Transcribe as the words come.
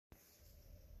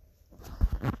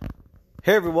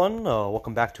Hey everyone,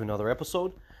 welcome back to another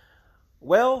episode.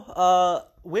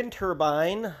 Wind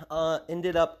turbine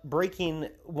ended up breaking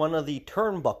one of the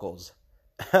turnbuckles.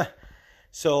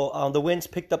 So the winds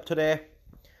picked up today.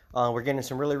 We're getting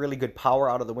some really good power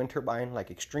out of the wind turbine,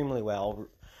 like extremely well.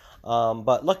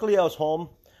 But luckily I was home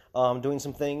doing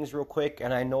some things real quick,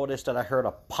 and I noticed that I heard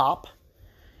a pop.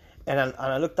 And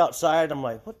I looked outside, I'm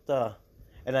like, what the?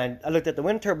 And I looked at the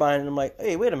wind turbine, and I'm like,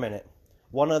 hey, wait a minute.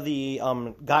 One of the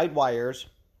guide wires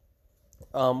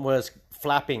was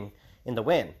flapping in the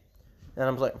wind. And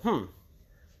I'm like, And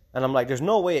I'm like, there's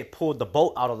no way it pulled the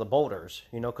boat out of the boulders,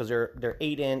 because they're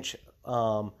 8-inch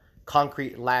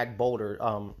concrete lag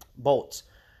bolts.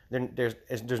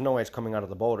 There's no way it's coming out of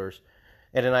the boulders.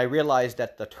 And then I realized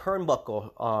that the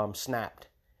turnbuckle snapped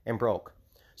and broke.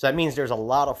 So that means there's a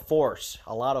lot of force,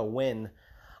 a lot of wind.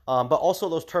 But also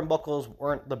those turnbuckles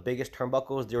weren't the biggest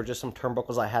turnbuckles. They were just some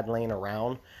turnbuckles I had laying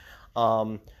around.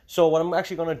 So what I'm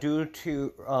actually going to do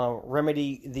to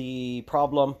remedy the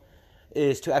problem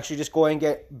is to actually just go and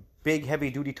get big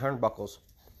heavy-duty turnbuckles.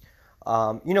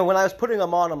 When I was putting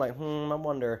them on, I'm like, I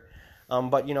wonder.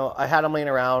 But I had them laying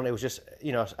around. It was just,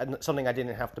 something I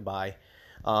didn't have to buy.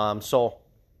 So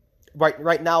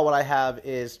right now what I have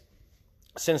is,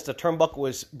 since the turnbuckle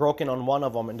was broken on one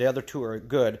of them and the other two are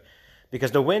good,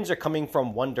 because the winds are coming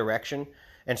from one direction,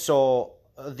 and so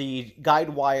the guide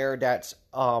wire that's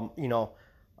trying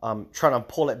to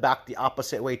pull it back the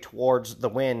opposite way towards the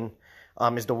wind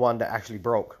is the one that actually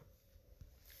broke.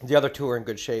 The other two are in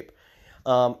good shape.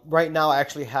 Right now I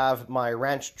actually have my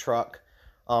ranch truck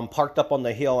parked up on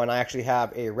the hill, and I actually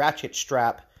have a ratchet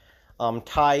strap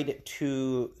tied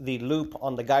to the loop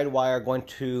on the guide wire going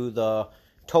to the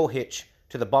tow hitch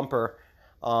to the bumper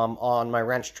on my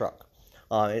ranch truck.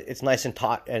 It's nice and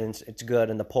taut, and it's good,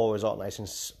 and the pole is all nice and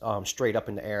straight up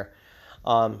in the air,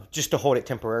 just to hold it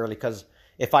temporarily. Because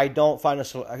if I don't find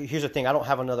here's the thing, I don't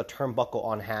have another turnbuckle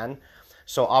on hand.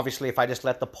 So obviously, if I just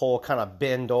let the pole kind of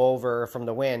bend over from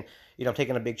the wind, I'm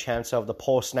taking a big chance of the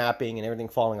pole snapping and everything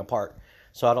falling apart.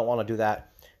 So I don't want to do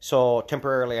that. So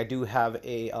temporarily, I do have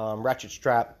a ratchet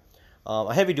strap,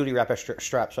 a heavy-duty ratchet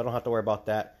strap, so I don't have to worry about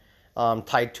that.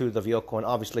 Tied to the vehicle, and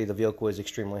obviously the vehicle is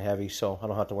extremely heavy, so I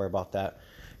don't have to worry about that.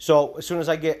 So as soon as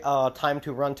I get time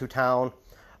to run to town,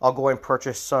 I'll go and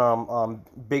purchase some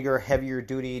bigger, heavier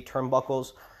duty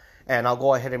turnbuckles, and I'll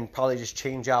go ahead and probably just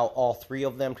change out all three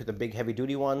of them to the big heavy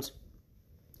duty ones,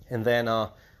 and then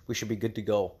we should be good to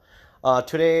go.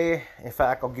 Today, in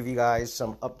fact, I'll give you guys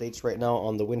some updates right now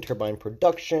on the wind turbine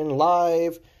production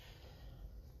live.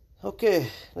 Okay,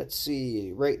 let's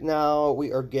see. Right now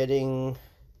we are getting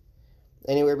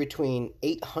anywhere between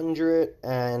 800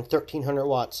 and 1300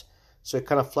 watts. So it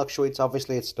kind of fluctuates.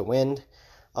 Obviously, it's the wind.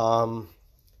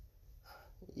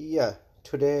 Yeah,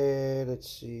 today, let's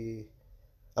see.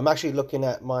 I'm actually looking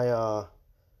at my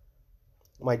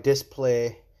my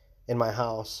display in my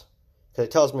house, because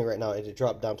it tells me right now it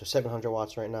dropped down to 700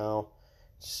 watts right now.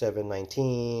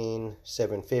 719,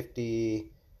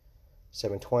 750,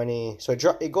 720. So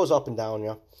it goes up and down,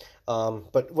 yeah.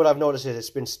 But what I've noticed is it's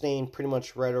been staying pretty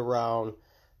much right around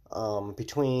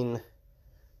between.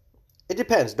 It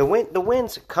depends. The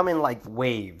winds come in like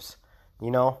waves,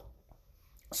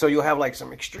 So you'll have like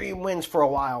some extreme winds for a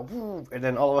while, and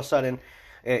then all of a sudden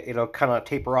it'll kind of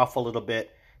taper off a little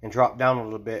bit and drop down a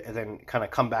little bit, and then kind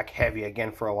of come back heavy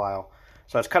again for a while.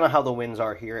 So that's kind of how the winds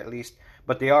are here, at least.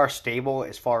 But they are stable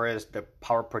as far as the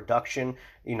power production.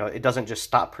 It doesn't just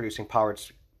stop producing power;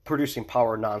 it's producing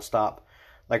power nonstop.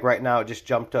 Like right now, it just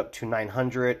jumped up to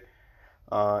 900.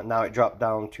 Now it dropped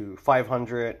down to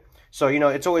 500. So,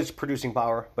 it's always producing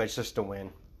power, but it's just the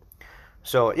wind.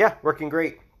 So, yeah, working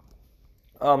great.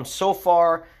 So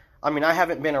far, I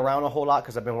haven't been around a whole lot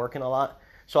because I've been working a lot.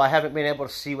 So I haven't been able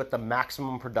to see what the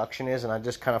maximum production is, and I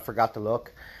just kind of forgot to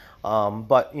look.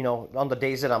 But, on the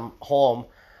days that I'm home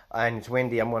and it's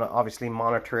windy, I'm going to obviously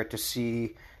monitor it to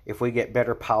see if we get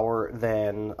better power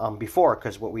than before.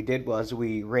 Because what we did was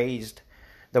we raised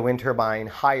the wind turbine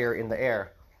higher in the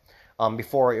air.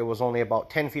 Before it was only about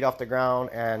 10 feet off the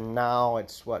ground, and now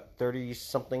it's 30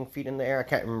 something feet in the air. I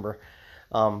can't remember,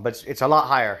 but it's a lot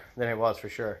higher than it was for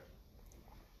sure.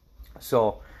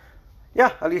 So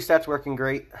yeah, at least that's working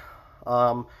great.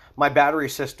 My battery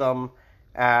system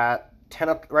at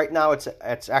 10 right now,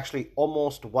 it's actually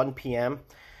almost 1 p.m.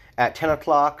 At 10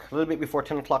 o'clock, a little bit before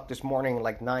 10 o'clock this morning,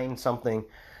 like 9 something,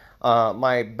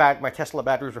 my Tesla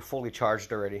batteries are fully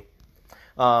charged already.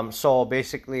 So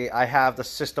basically, I have the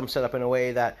system set up in a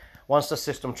way that once the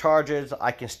system charges,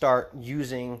 I can start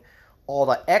using all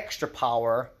the extra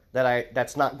power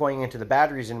that's not going into the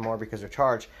batteries anymore because they're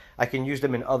charged. I can use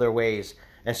them in other ways.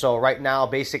 And so right now,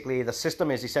 basically, the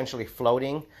system is essentially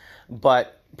floating,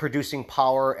 but producing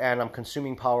power, and I'm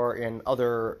consuming power in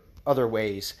other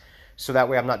ways. So that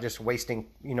way I'm not just wasting,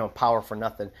 power for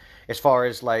nothing. As far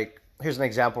as like, here's an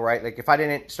example, right? Like if I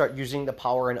didn't start using the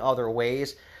power in other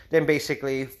ways, then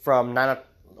basically from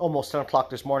almost 10 o'clock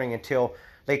this morning until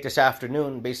late this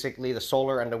afternoon, basically the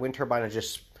solar and the wind turbine are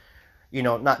just,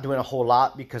 not doing a whole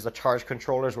lot because the charge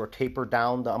controllers were tapered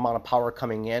down the amount of power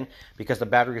coming in because the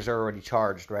batteries are already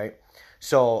charged, right?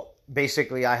 So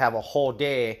basically I have a whole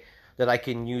day that I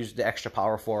can use the extra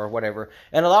power for or whatever.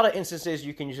 And a lot of instances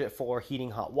you can use it for heating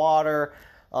hot water,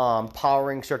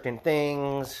 powering certain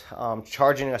things,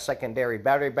 charging a secondary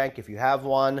battery bank if you have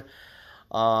one.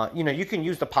 You can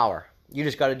use the power. You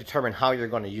just got to determine how you're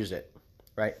going to use it,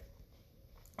 right?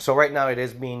 So right now it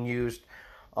is being used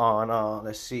on,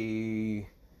 let's see,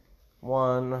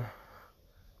 I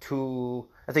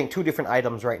think 2 different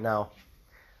items right now.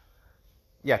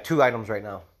 Yeah, 2 items right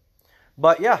now.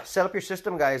 But yeah, set up your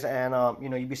system, guys, and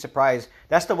you'd be surprised.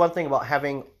 That's the one thing about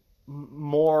having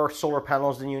more solar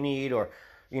panels than you need, or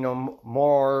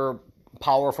more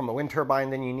power from a wind turbine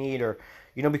than you need, or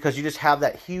because you just have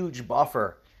that huge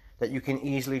buffer that you can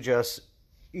easily just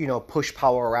push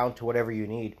power around to whatever you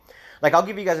need. Like, I'll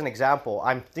give you guys an example.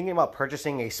 I'm thinking about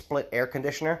purchasing a split air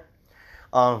conditioner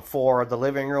for the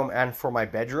living room and for my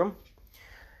bedroom,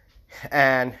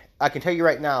 and I can tell you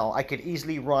right now, I could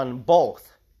easily run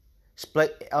both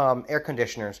split air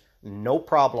conditioners, no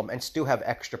problem, and still have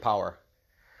extra power.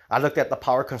 I looked at the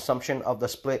power consumption of the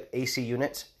split AC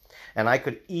units, and I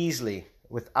could easily,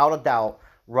 without a doubt,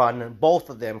 run both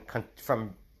of them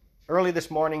from early this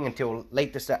morning until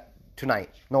late tonight.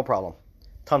 No problem.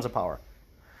 Tons of power.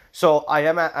 So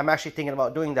I'm actually thinking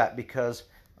about doing that because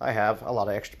I have a lot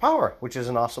of extra power, which is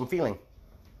an awesome feeling.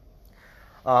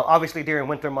 Obviously, during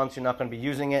winter months, you're not going to be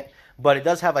using it, but it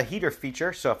does have a heater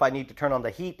feature, so if I need to turn on the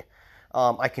heat,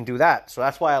 I can do that. So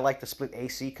that's why I like the split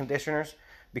AC conditioners,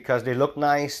 because they look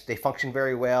nice, they function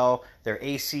very well, they're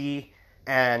AC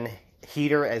and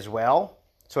heater as well,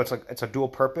 so it's a dual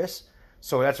purpose,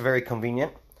 so that's very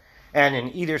convenient. And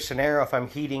in either scenario, if I'm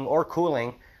heating or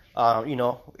cooling,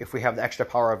 if we have the extra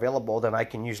power available, then I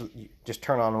can usually just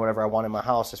turn on whatever I want in my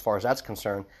house as far as that's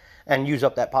concerned and use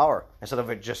up that power instead of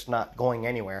it just not going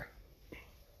anywhere.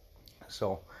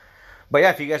 So, but yeah,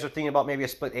 if you guys are thinking about maybe a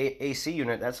split AC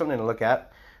unit, that's something to look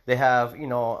at. They have,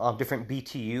 different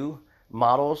BTU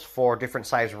models for different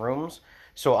size rooms.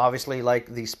 So obviously, like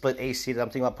the split AC that I'm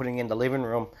thinking about putting in the living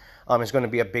room is going to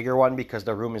be a bigger one because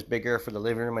the room is bigger for the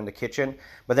living room and the kitchen.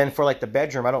 But then for like the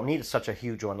bedroom, I don't need such a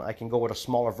huge one. I can go with a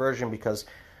smaller version because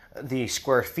the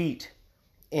square feet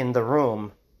in the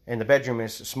room, in the bedroom,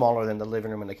 is smaller than the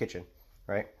living room and the kitchen,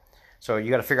 right? So you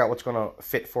got to figure out what's going to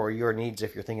fit for your needs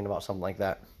if you're thinking about something like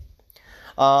that.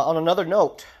 On another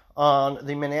note, on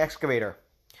the mini excavator.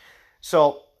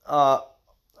 So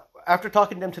after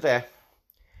talking to them today,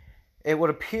 it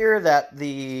would appear that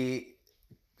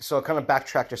so kind of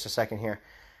backtrack just a second here.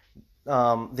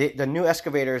 The new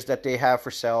excavators that they have for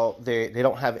sale, they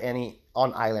don't have any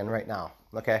on island right now,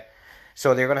 okay?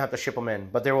 So they're going to have to ship them in.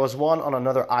 But there was one on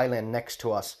another island next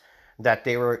to us that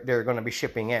they're going to be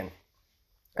shipping in.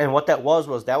 And what that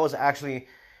was actually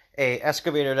a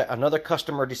excavator that another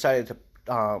customer decided to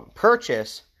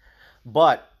purchase,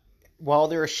 but while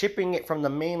they were shipping it from the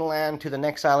mainland to the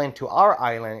next island to our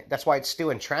island, that's why it's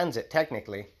still in transit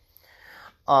technically,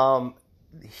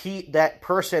 that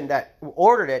person that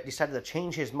ordered it decided to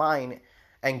change his mind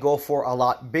and go for a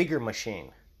lot bigger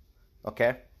machine,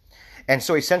 okay? And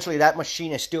so essentially that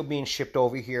machine is still being shipped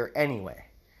over here anyway,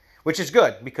 which is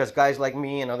good because guys like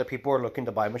me and other people are looking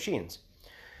to buy machines.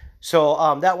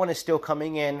 So that one is still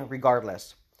coming in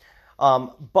regardless.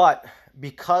 But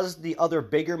because the other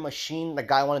bigger machine the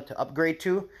guy wanted to upgrade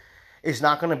to is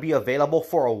not going to be available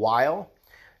for a while,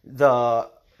 the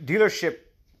dealership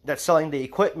that's selling the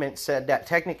equipment said that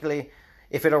technically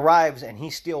if it arrives and he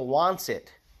still wants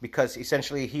it, because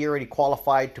essentially he already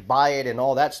qualified to buy it and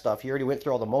all that stuff, he already went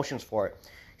through all the motions for it,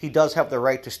 he does have the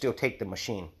right to still take the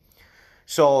machine.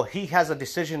 So he has a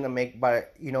decision to make by,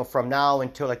 from now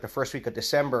until like the first week of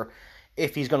December,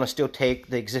 if he's going to still take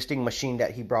the existing machine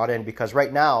that he brought in, because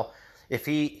right now, if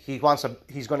he's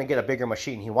going to get a bigger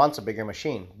machine. He wants a bigger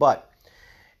machine, but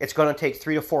it's going to take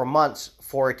 3 to 4 months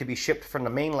for it to be shipped from the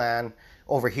mainland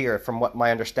over here, from what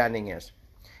my understanding is.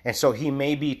 And so he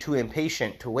may be too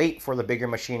impatient to wait for the bigger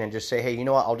machine and just say, hey, you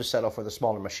know what, I'll just settle for the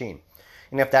smaller machine.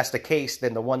 And if that's the case,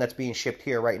 then the one that's being shipped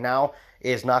here right now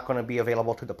is not going to be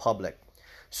available to the public.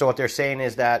 So what they're saying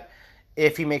is that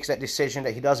if he makes that decision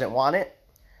that he doesn't want it,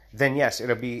 then yes,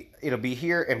 it'll be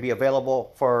here and be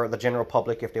available for the general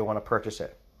public if they want to purchase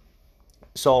it.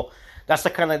 So that's the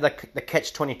kind of the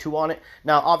catch-22 on it.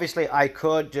 Now, obviously, I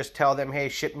could just tell them, hey,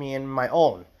 ship me in my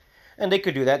own. And they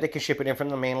could do that. They could ship it in from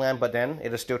the mainland, but then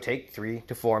it'll still take 3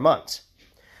 to 4 months.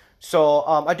 So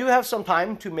I do have some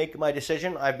time to make my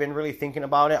decision. I've been really thinking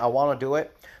about it. I want to do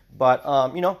it. But,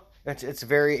 you know, it's a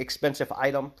very expensive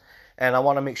item. And I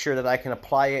want to make sure that I can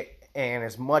apply it in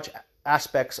as much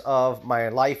aspects of my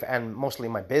life and mostly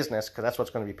my business, because that's what's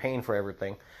going to be paying for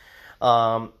everything.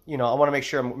 You know, I want to make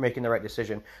sure I'm making the right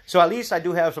decision. So at least I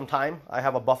do have some time. I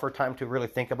have a buffer time to really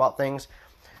think about things.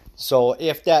 So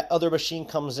if that other machine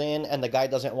comes in and the guy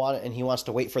doesn't want it and he wants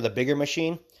to wait for the bigger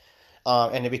machine,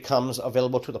 and it becomes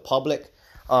available to the public,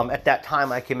 at that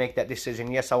time I can make that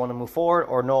decision. Yes, I want to move forward,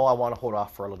 or no, I want to hold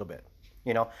off for a little bit.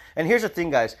 You know, and here's the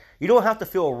thing, guys. You don't have to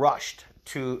feel rushed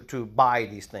to buy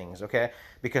these things, okay?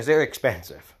 Because they're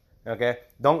expensive, okay?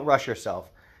 Don't rush yourself.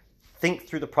 Think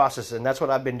through the process, and that's what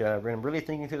I've been doing. I've been really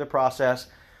thinking through the process.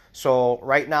 So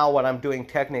right now what I'm doing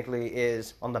technically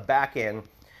is, on the back end,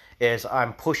 is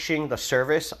I'm pushing the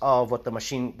service of what the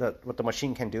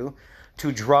machine can do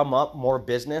to drum up more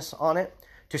business on it,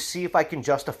 to see if I can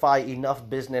justify enough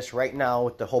business right now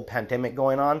with the whole pandemic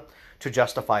going on to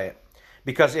justify it.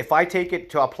 Because if I take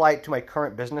it to apply it to my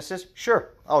current businesses,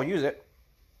 sure, I'll use it.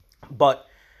 But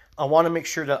I want to make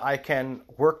sure that I can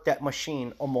work that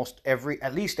machine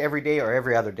at least every day or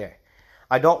every other day.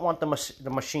 I don't want the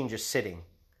machine just sitting,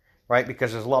 right?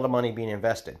 Because there's a lot of money being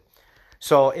invested.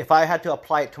 So if I had to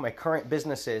apply it to my current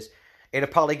businesses, it'll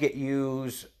probably get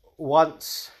used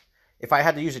once. If I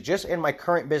had to use it just in my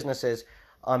current businesses,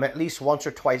 at least once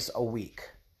or twice a week,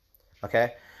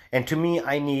 okay? And to me,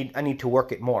 I need to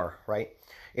work it more, right?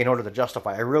 In order to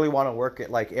justify. I really want to work it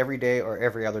like every day or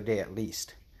every other day at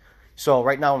least. So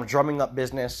right now I'm drumming up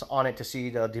business on it to see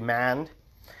the demand,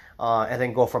 and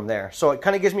then go from there. So it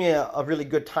kind of gives me a really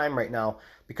good time right now,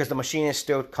 because the machine is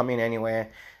still coming anyway,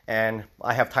 and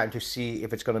I have time to see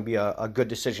if it's going to be a good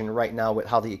decision right now with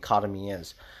how the economy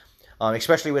is.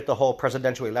 Especially with the whole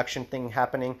presidential election thing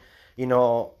happening, you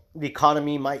know, the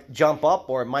economy might jump up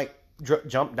or it might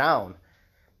jump down.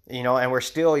 You know, and we're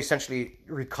still essentially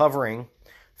recovering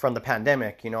from the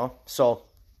pandemic, you know. So,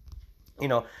 you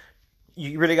know,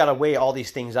 you really got to weigh all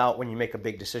these things out when you make a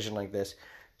big decision like this.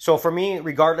 So for me,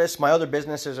 regardless, my other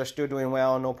businesses are still doing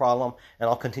well, no problem, and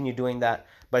I'll continue doing that.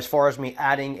 But as far as me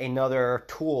adding another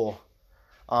tool,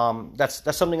 that's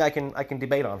something I can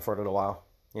debate on for a little while,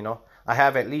 you know. I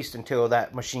have at least until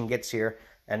that machine gets here,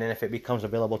 and then if it becomes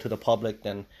available to the public,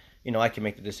 then, you know, I can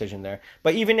make the decision there.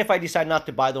 But even if I decide not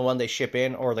to buy the one they ship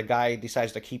in, or the guy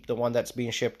decides to keep the one that's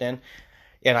being shipped in,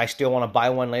 and I still want to buy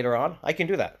one later on, I can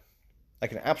do that. I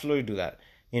can absolutely do that.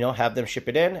 You know, have them ship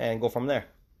it in and go from there.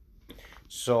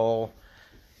 So,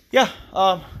 yeah,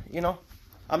 you know,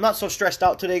 I'm not so stressed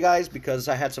out today, guys, because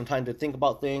I had some time to think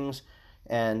about things.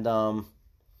 And,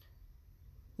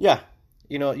 yeah,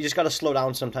 you know, you just got to slow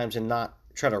down sometimes and not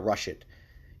try to rush it.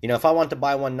 You know, if I want to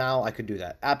buy one now, I could do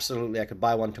that. Absolutely, I could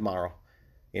buy one tomorrow.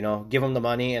 You know, give them the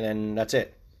money and then that's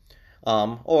it.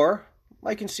 Or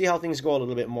I can see how things go a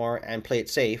little bit more and play it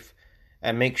safe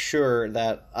and make sure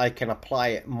that I can apply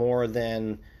it more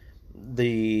than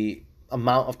the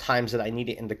amount of times that I need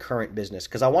it in the current business.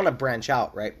 Because I want to branch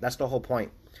out, right? That's the whole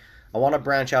point. I want to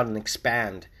branch out and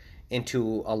expand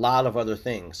into a lot of other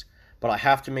things. But I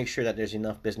have to make sure that there's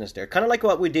enough business there. Kind of like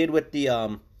what we did with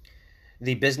the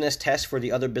business test for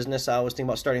the other business I was thinking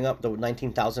about starting up, the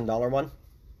 $19,000 one.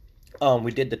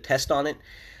 We did the test on it.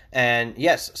 And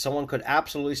yes, someone could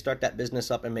absolutely start that business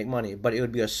up and make money, but it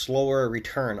would be a slower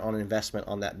return on investment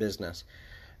on that business,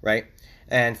 right?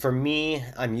 And for me,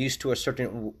 I'm used to a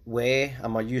certain way.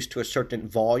 I'm used to a certain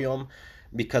volume,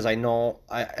 because I know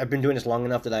I've been doing this long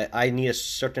enough that I need a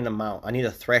certain amount. I need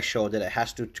a threshold that it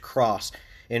has to cross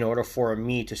in order for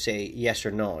me to say yes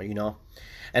or no, you know?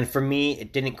 And for me,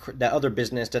 it didn't. That other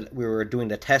business that we were doing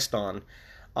the test on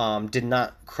did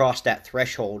not cross that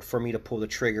threshold for me to pull the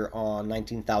trigger on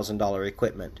 $19,000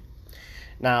 equipment.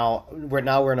 Now we're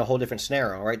in a whole different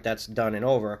scenario, right? That's done and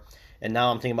over. And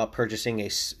now I'm thinking about purchasing a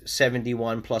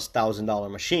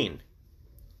 $71,000+ machine,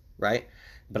 right?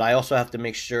 But I also have to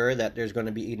make sure that there's going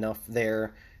to be enough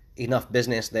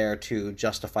business there to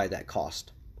justify that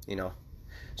cost, you know?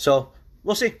 So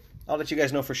we'll see. I'll let you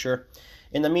guys know for sure.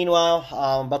 In the meanwhile,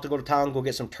 I'm about to go to town, go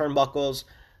get some turnbuckles,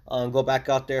 go back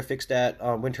out there, fix that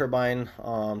wind turbine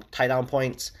tie down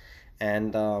points,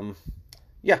 and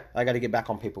yeah, I got to get back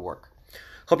on paperwork.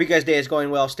 Hope you guys' day is going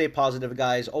well. Stay positive,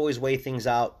 guys. Always weigh things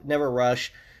out. Never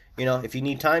rush. You know, if you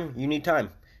need time, you need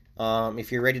time.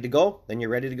 If you're ready to go, then you're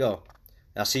ready to go.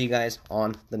 I'll see you guys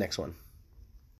on the next one.